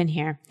me jump in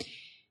here.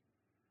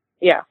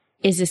 Yeah.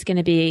 Is this going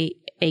to be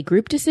a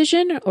group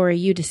decision, or are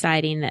you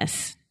deciding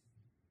this?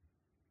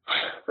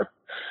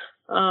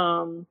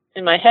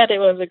 In my head, it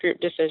was a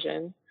group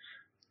decision.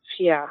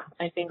 Yeah,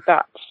 I think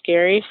that's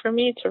scary for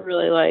me to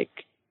really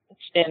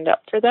stand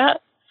up for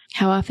that.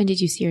 How often did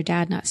you see your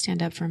dad not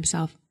stand up for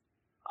himself?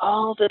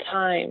 All the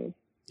time.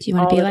 Do you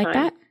want to be like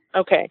that?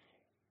 Okay.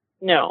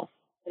 No,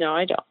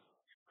 I don't.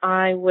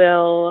 I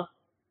will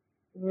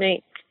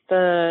make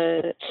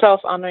the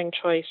self-honoring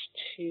choice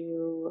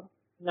to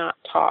not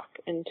talk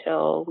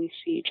until we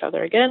see each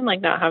other again,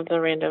 not have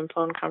the random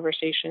phone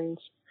conversations,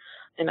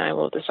 and I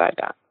will decide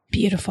that.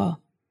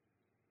 Beautiful.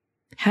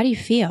 How do you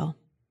feel?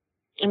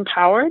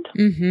 Empowered?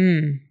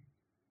 Mm-hmm.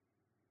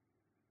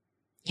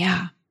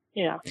 Yeah.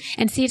 Yeah.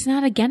 And see, it's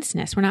not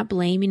againstness. We're not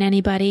blaming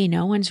anybody.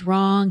 No one's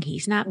wrong.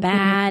 He's not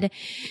bad.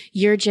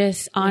 You're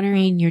just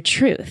honoring your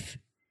truth.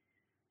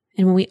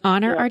 And when we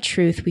honor our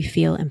truth, we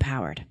feel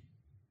empowered.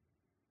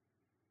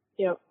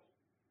 Yep.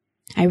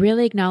 I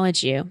really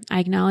acknowledge you. I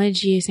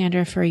acknowledge you,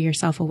 Sandra, for your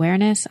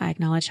self-awareness. I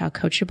acknowledge how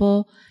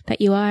coachable that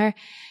you are.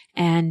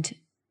 And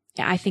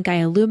I think I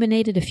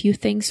illuminated a few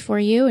things for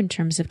you in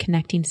terms of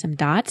connecting some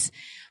dots,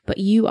 but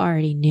you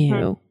already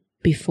knew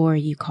before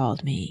you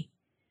called me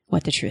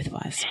what the truth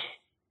was.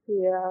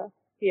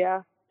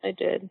 Yeah, I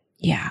did.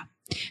 Yeah.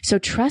 So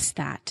trust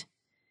that,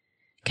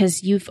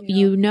 because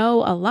you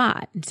know a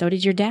lot, and so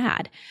did your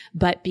dad.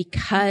 But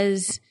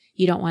because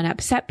you don't want to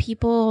upset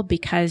people,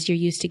 because you're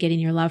used to getting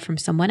your love from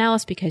someone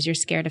else, because you're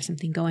scared of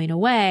something going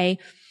away,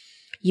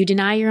 you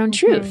deny your own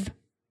truth.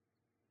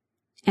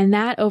 And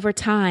that over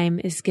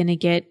time is going to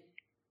get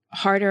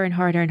harder and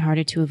harder and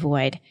harder to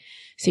avoid.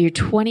 So you're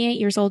 28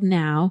 years old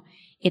now.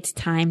 It's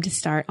time to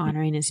start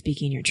honoring and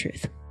speaking your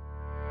truth.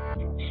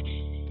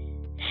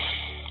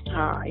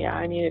 Oh, yeah,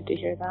 I needed to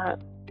hear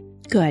that.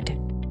 Good. I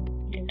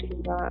needed to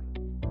hear that.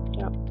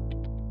 Yep.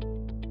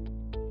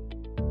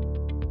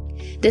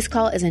 This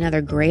call is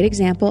another great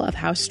example of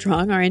how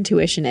strong our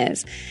intuition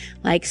is.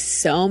 Like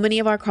so many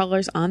of our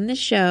callers on this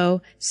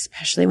show,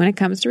 especially when it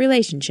comes to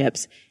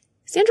relationships,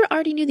 Sandra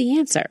already knew the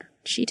answer.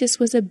 She just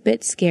was a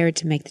bit scared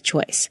to make the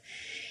choice.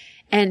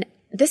 And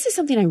this is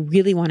something I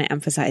really want to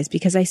emphasize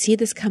because I see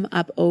this come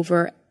up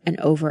over and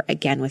over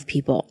again with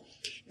people.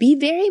 Be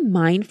very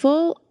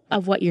mindful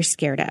of what you're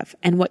scared of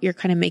and what you're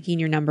kind of making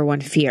your number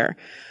one fear.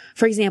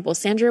 For example,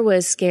 Sandra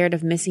was scared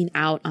of missing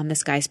out on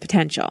this guy's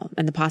potential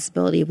and the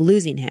possibility of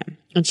losing him.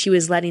 And she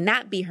was letting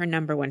that be her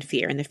number one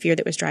fear and the fear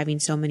that was driving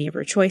so many of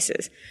her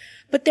choices.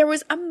 But there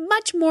was a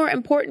much more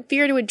important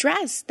fear to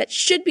address that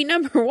should be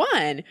number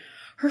one.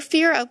 Her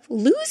fear of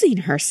losing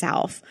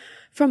herself.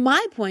 From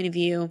my point of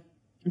view,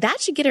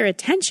 that should get her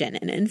attention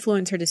and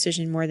influence her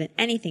decision more than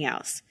anything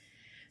else.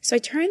 So I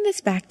turn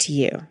this back to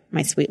you,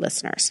 my sweet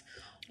listeners.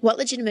 What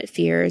legitimate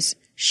fears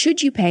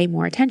should you pay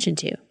more attention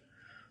to?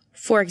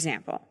 For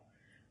example,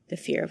 the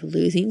fear of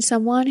losing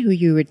someone who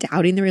you were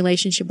doubting the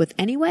relationship with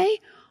anyway,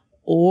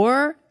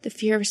 or the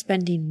fear of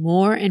spending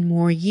more and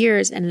more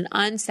years in an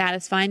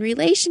unsatisfying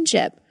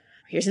relationship.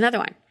 Here's another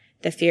one.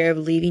 The fear of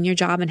leaving your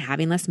job and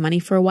having less money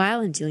for a while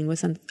and dealing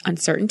with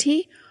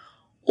uncertainty,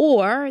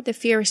 or the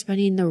fear of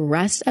spending the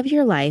rest of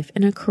your life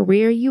in a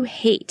career you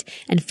hate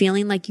and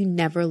feeling like you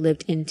never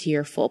lived into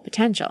your full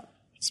potential.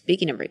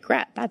 Speaking of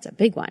regret, that's a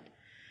big one.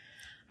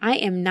 I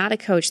am not a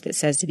coach that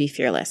says to be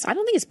fearless. I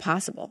don't think it's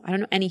possible. I don't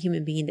know any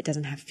human being that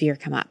doesn't have fear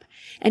come up.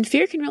 And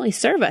fear can really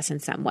serve us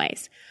in some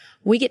ways.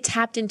 We get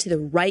tapped into the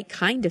right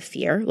kind of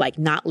fear, like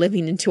not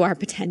living into our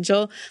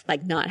potential,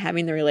 like not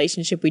having the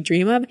relationship we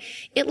dream of.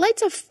 It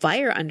lights a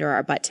fire under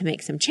our butt to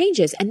make some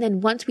changes. And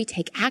then once we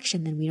take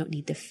action, then we don't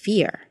need the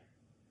fear.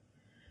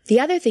 The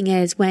other thing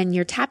is when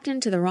you're tapped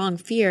into the wrong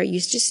fear,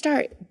 you just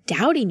start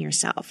doubting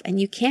yourself and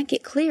you can't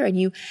get clear and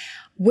you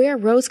wear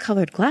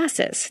rose-colored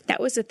glasses. That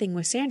was the thing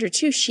with Sandra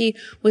too. She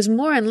was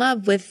more in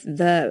love with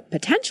the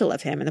potential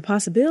of him and the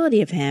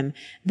possibility of him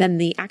than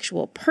the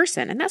actual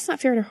person. And that's not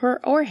fair to her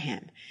or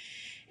him.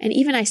 And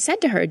even I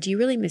said to her, do you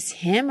really miss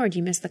him or do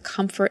you miss the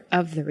comfort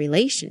of the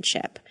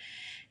relationship?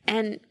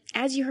 And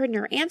as you heard in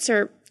her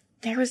answer,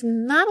 there was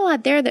not a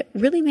lot there that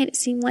really made it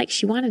seem like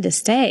she wanted to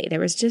stay. There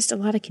was just a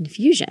lot of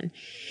confusion.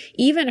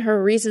 Even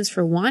her reasons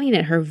for wanting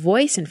it, her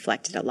voice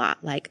inflected a lot,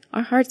 like,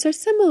 our hearts are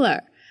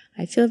similar.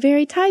 I feel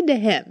very tied to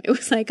him. It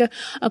was like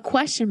a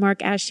question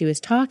mark as she was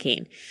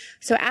talking.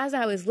 So as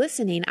I was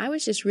listening, I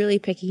was just really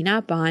picking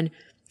up on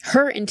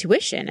her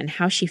intuition and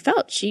how she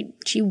felt. She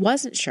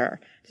wasn't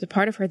sure. There's a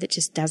part of her that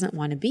just doesn't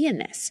want to be in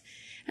this.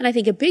 And I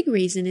think a big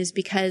reason is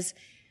because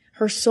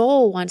her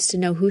soul wants to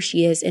know who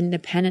she is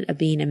independent of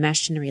being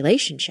enmeshed in a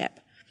relationship.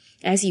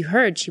 As you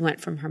heard, she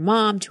went from her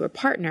mom to her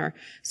partner.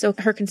 So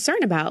her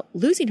concern about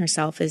losing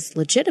herself is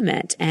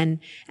legitimate and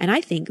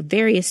I think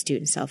very astute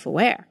and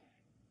self-aware.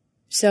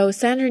 So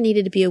Sandra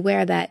needed to be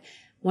aware that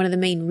one of the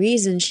main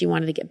reasons she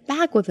wanted to get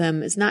back with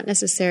him is not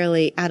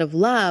necessarily out of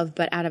love,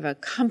 but out of a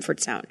comfort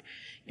zone.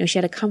 She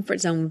had a comfort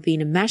zone with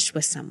being enmeshed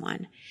with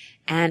someone.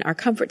 And our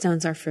comfort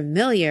zones are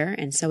familiar,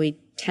 and so we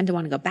tend to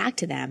want to go back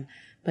to them.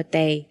 But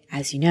they,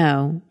 as you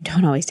know,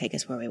 don't always take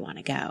us where we want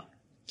to go.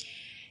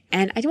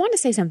 And I want to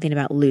say something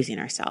about losing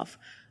ourselves.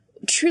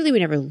 Truly, we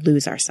never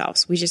lose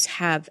ourselves. We just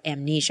have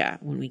amnesia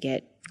when we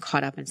get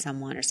caught up in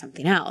someone or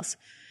something else.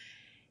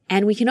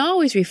 And we can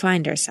always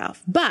refine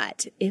ourselves.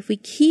 But if we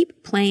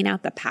keep playing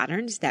out the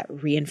patterns that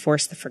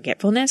reinforce the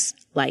forgetfulness,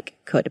 like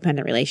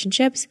codependent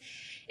relationships,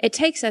 it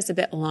takes us a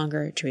bit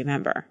longer to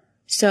remember.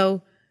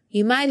 So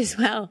you might as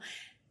well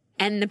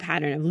end the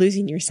pattern of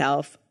losing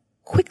yourself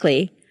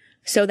quickly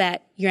so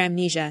that your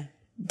amnesia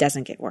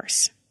doesn't get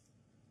worse.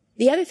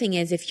 The other thing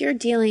is, if you're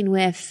dealing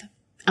with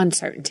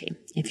uncertainty,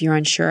 if you're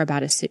unsure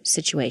about a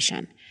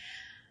situation,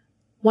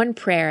 one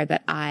prayer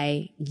that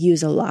I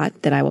use a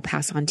lot that I will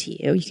pass on to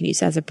you, you can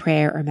use it as a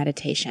prayer or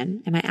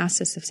meditation, and I asked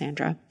this of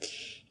Sandra,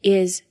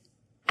 is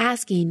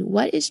asking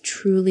what is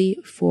truly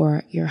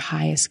for your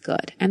highest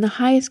good and the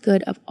highest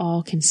good of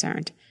all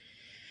concerned.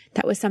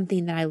 That was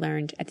something that I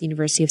learned at the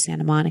University of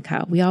Santa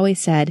Monica. We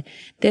always said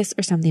this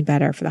or something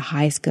better for the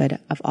highest good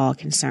of all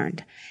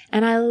concerned.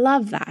 And I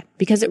love that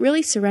because it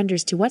really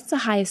surrenders to what's the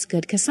highest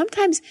good. Because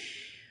sometimes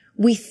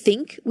we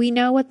think we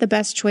know what the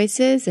best choice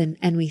is and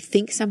we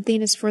think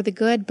something is for the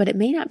good, but it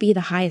may not be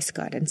the highest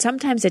good. And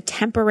sometimes a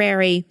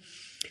temporary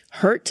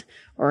hurt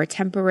or a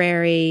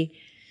temporary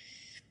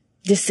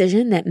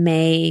decision that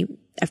may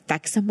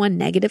affect someone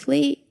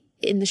negatively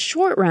in the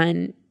short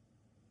run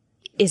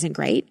isn't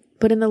great,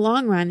 but in the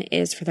long run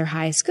is for their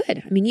highest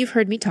good. I mean, you've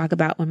heard me talk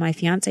about when my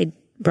fiance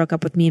broke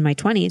up with me in my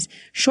 20s,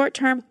 short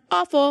term,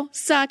 awful,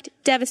 sucked,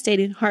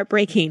 devastating,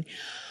 heartbreaking.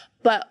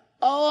 But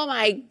oh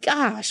my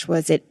gosh,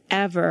 was it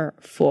ever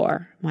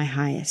for my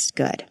highest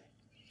good?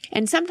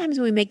 And sometimes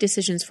when we make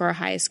decisions for our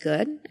highest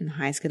good and the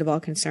highest good of all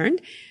concerned,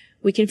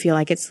 we can feel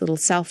like it's a little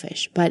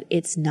selfish, but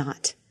it's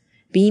not.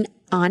 Being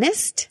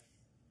honest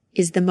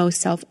is the most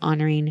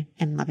self-honoring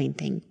and loving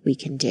thing we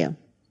can do.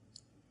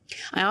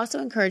 I also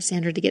encourage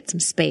Sandra to get some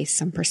space,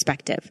 some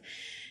perspective.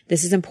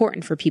 This is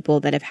important for people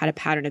that have had a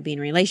pattern of being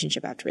in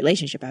relationship after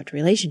relationship after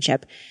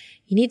relationship.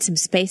 You need some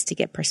space to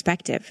get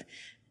perspective.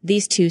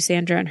 These two,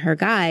 Sandra and her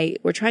guy,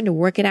 were trying to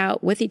work it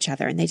out with each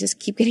other, and they just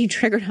keep getting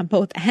triggered on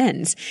both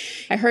ends.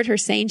 I heard her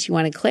saying she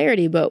wanted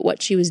clarity, but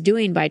what she was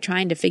doing by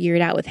trying to figure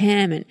it out with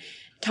him and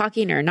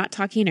talking or not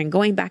talking and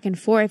going back and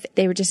forth,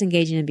 they were just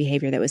engaging in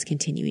behavior that was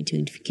continuing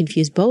to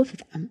confuse both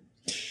of them.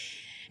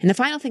 And the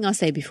final thing I'll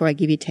say before I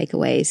give you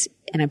takeaways,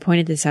 and I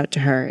pointed this out to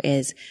her,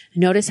 is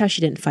notice how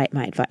she didn't fight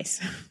my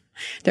advice.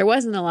 There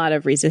wasn't a lot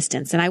of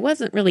resistance, and I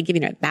wasn't really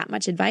giving her that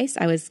much advice.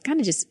 I was kind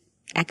of just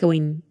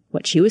echoing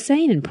what she was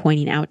saying and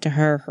pointing out to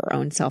her her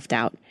own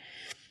self-doubt.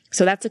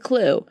 So that's a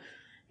clue.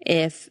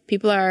 If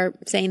people are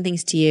saying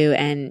things to you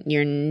and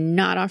you're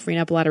not offering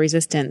up a lot of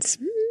resistance,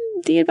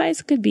 the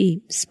advice could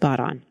be spot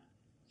on.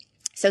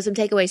 So some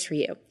takeaways for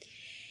you.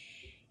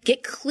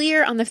 Get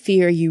clear on the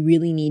fear you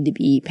really need to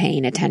be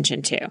paying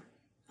attention to.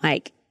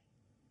 Like,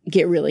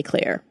 get really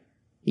clear.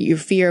 Your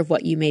fear of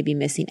what you may be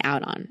missing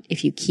out on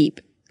if you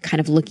keep kind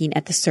of looking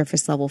at the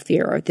surface level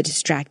fear or the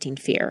distracting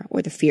fear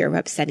or the fear of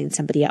upsetting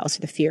somebody else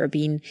or the fear of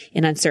being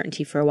in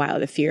uncertainty for a while or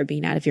the fear of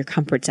being out of your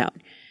comfort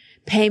zone.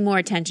 Pay more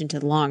attention to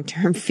the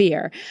long-term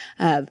fear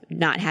of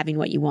not having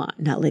what you want,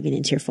 not living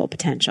into your full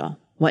potential.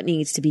 What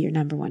needs to be your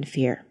number one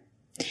fear?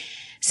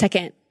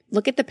 Second,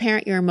 look at the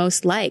parent you're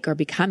most like or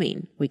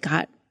becoming. We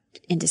got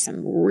into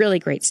some really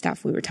great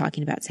stuff. We were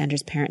talking about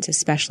Sandra's parents,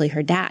 especially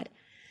her dad.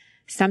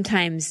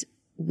 Sometimes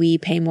we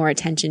pay more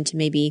attention to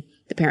maybe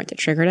the parent that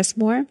triggered us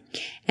more,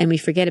 and we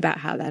forget about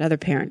how that other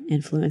parent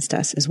influenced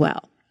us as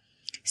well.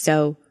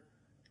 So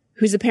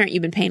who's the parent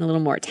you've been paying a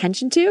little more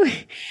attention to?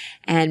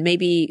 And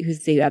maybe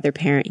who's the other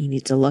parent you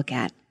need to look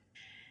at?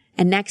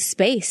 And next,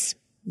 space.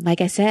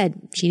 Like I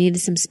said, she needed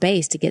some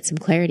space to get some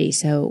clarity.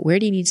 So where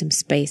do you need some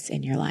space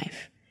in your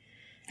life?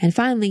 And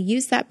finally,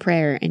 use that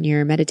prayer in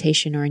your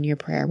meditation or in your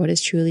prayer. What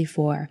is truly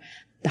for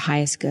the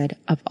highest good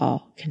of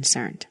all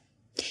concerned?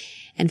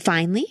 And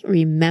finally,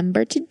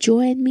 remember to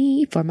join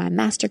me for my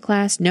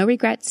masterclass, No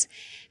Regrets,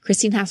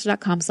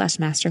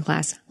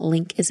 ChristineHassel.com/masterclass.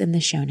 Link is in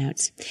the show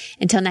notes.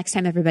 Until next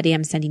time, everybody,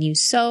 I'm sending you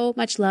so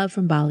much love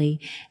from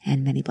Bali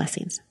and many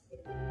blessings.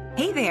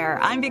 Hey there,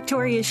 I'm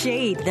Victoria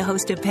Shade, the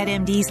host of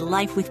PetMD's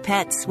Life with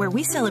Pets, where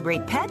we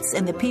celebrate pets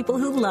and the people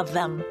who love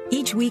them.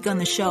 Each week on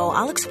the show,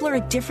 I'll explore a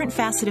different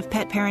facet of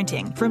pet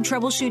parenting, from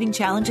troubleshooting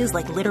challenges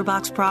like litter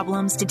box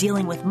problems to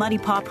dealing with muddy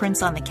paw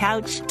prints on the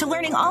couch, to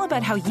learning all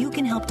about how you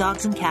can help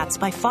dogs and cats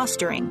by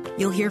fostering.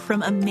 You'll hear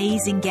from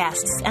amazing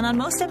guests, and on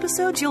most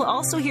episodes, you'll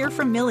also hear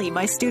from Millie,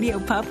 my studio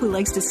pup who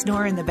likes to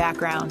snore in the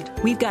background.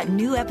 We've got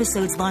new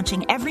episodes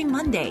launching every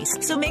Mondays,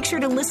 so make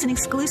sure to listen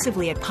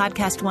exclusively at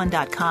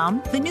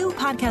PodcastOne.com, the new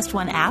Podcast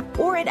One app,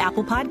 or at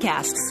Apple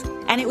Podcasts.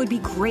 And it would be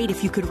great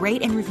if you could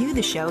rate and review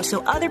the show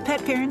so other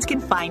pet parents can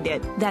find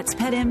it. That's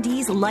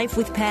PetMD's Life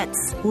with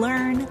Pets.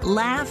 Learn,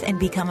 laugh, and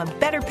become a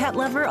better pet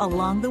lover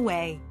along the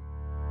way.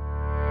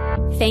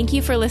 Thank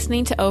you for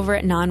listening to Over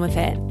It and On With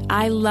It.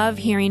 I love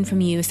hearing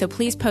from you, so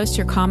please post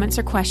your comments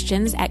or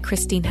questions at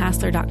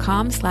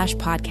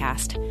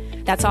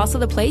christinehassler.com/podcast. That's also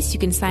the place you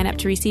can sign up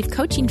to receive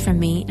coaching from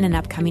me in an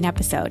upcoming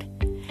episode.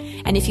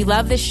 And if you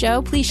love this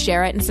show, please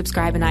share it and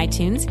subscribe in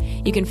iTunes.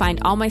 You can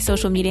find all my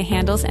social media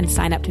handles and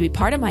sign up to be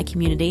part of my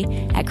community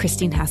at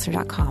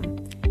christinehassler.com.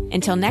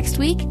 Until next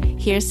week,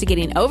 here's to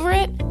getting over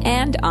it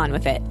and on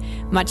with it.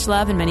 Much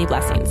love and many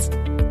blessings.